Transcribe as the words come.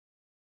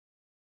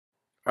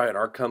All right,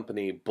 our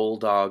company,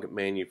 Bulldog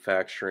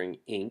Manufacturing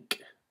Inc.,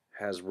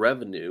 has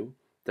revenue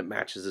that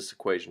matches this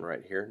equation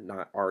right here,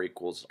 not R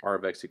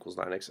of x equals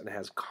 9x, and it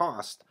has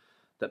cost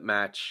that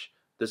match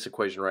this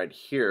equation right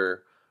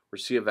here, where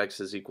C of x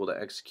is equal to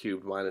x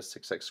cubed minus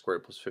 6x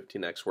squared plus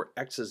 15x, where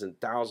x is in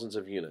thousands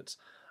of units.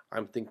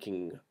 I'm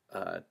thinking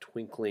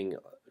twinkling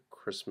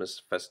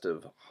Christmas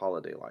festive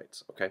holiday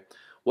lights, okay?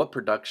 What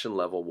production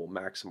level will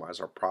maximize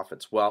our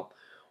profits? Well,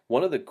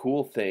 one of the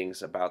cool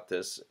things about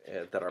this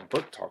that our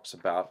book talks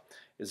about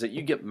is that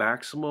you get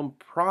maximum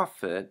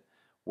profit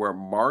where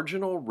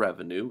marginal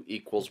revenue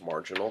equals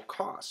marginal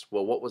cost.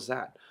 Well, what was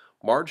that?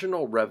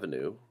 Marginal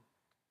revenue,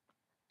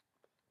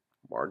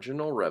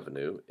 marginal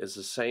revenue is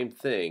the same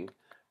thing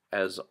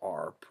as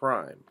R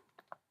prime.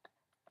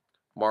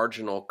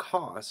 Marginal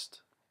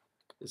cost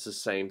is the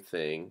same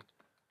thing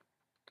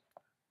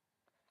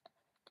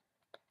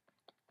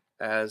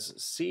as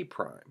C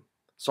prime.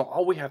 So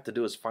all we have to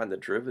do is find the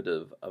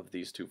derivative of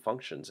these two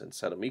functions and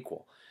set them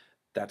equal.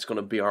 That's going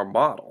to be our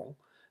model.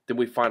 Then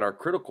we find our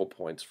critical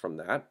points from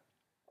that,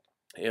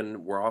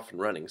 and we're off and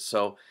running.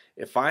 So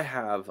if I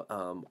have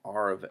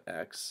r of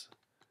x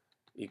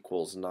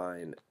equals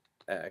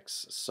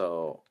 9x,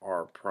 so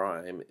r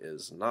prime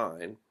is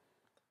 9,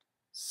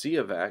 c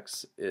of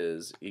x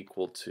is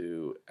equal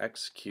to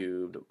x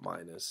cubed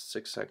minus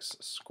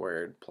 6x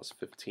squared plus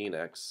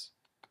 15x.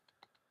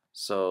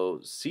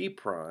 So c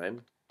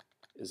prime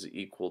is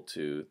equal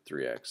to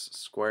 3x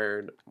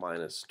squared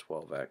minus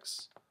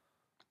 12x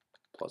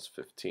plus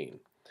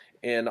 15.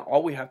 And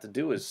all we have to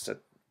do is set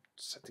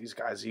these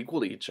guys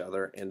equal to each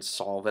other and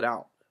solve it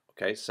out.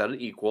 Okay, set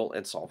it equal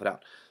and solve it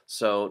out.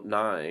 So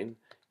 9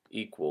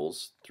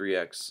 equals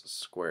 3x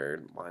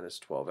squared minus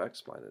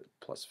 12x minus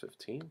plus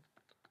 15.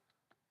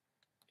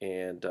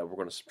 And we're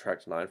going to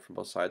subtract 9 from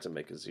both sides and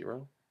make a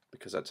 0,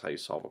 because that's how you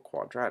solve a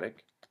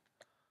quadratic.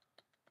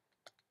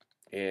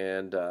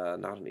 And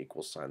not an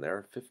equal sign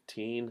there.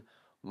 15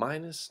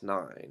 minus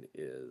 9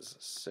 is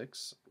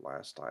 6,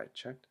 last I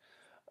checked.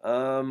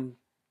 I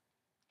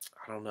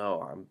don't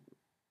know. I'm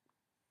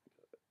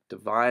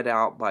divide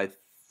out by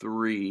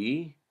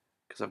 3,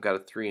 because I've got a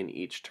 3 in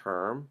each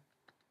term.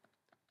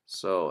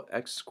 So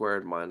x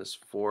squared minus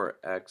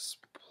 4x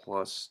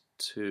plus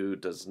 2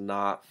 does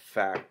not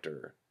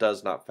factor.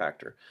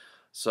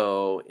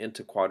 So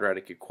into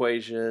quadratic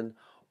equation,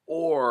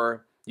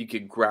 or you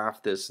could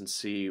graph this and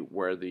see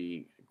where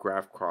the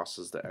graph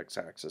crosses the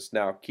x-axis.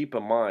 Now keep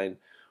in mind,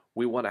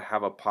 we want to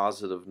have a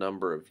positive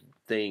number of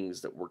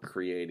things that we're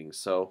creating.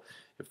 So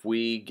if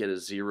we get a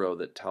 0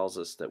 that tells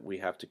us that we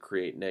have to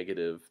create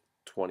negative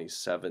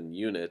 27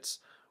 units,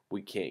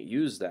 we can't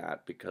use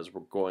that because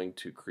we're going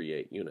to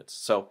create units.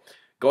 So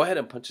go ahead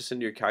and punch this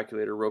into your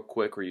calculator real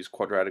quick, or use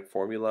quadratic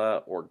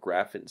formula, or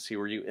graph it and see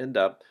where you end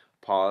up.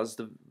 Pause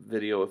the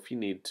video if you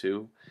need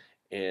to,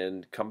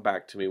 and come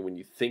back to me when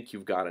you think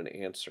you've got an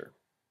answer.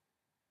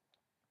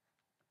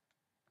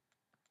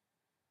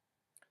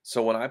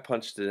 So when I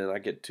punched it in, I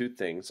get two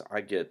things.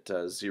 I get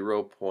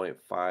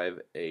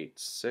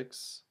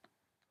 0.586,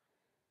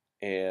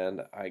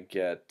 and I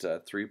get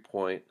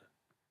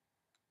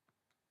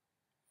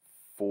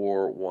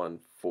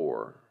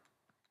 3.414.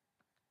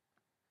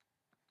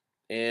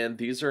 And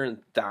these are in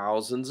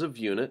thousands of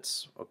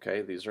units.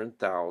 Okay, these are in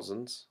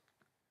thousands.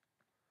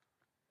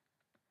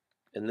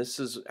 And this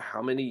is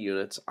how many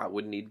units I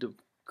would need to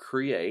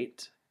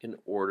create in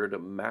order to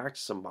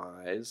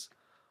maximize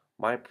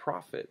my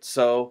profit.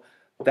 So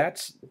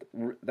that's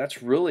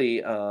really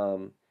a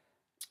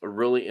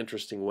really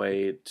interesting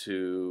way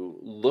to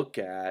look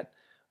at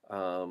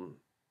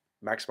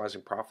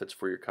maximizing profits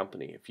for your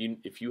company.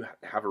 If you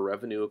have a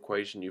revenue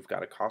equation, you've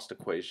got a cost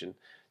equation,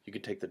 you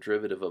can take the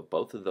derivative of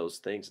both of those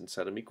things and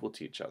set them equal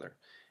to each other.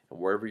 And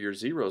wherever your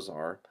zeros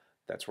are,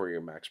 that's where your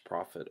max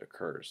profit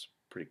occurs.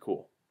 Pretty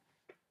cool.